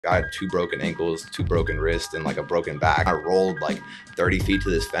I had 2 broken ankles, 2 broken wrists, and like a broken back. I rolled like 30 feet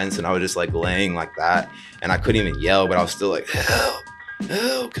to this fence and I was just like laying like that. And I couldn't even yell, but I was still like, help,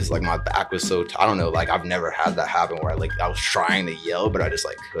 help. Cause like my back was so, I don't know, like I've never had that happen where I was trying to yell, but I just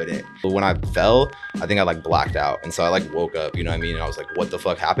like couldn't. But when I fell, I think I like blacked out. And so I like woke up, you know what I mean? And I was like, what the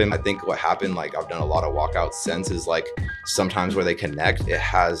fuck happened? I think what happened, like I've done a lot of walkouts since, is like sometimes where they connect, it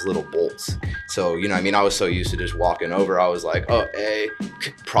has little bolts. So, you know what I mean? I was so used to just walking over, I was like, oh,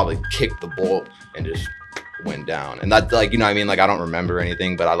 probably kicked the bolt and just went down. And that, like, you know what I mean? Like, I don't remember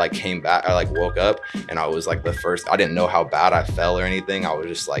anything, but I like came back, I like woke up and I was like I didn't know how bad I fell or anything. I was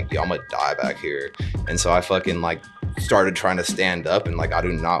just like, yo, I'm gonna die back here. And so I fucking like started trying to stand up and like, I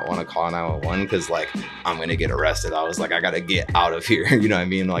do not want to call 911 because like, I'm gonna get arrested. I was like, I gotta get out of here, you know what I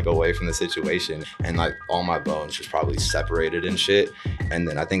mean? Like away from the situation. And like all my bones just probably separated and shit. And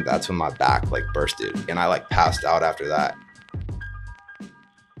then I think that's when my back like bursted and I like passed out after that.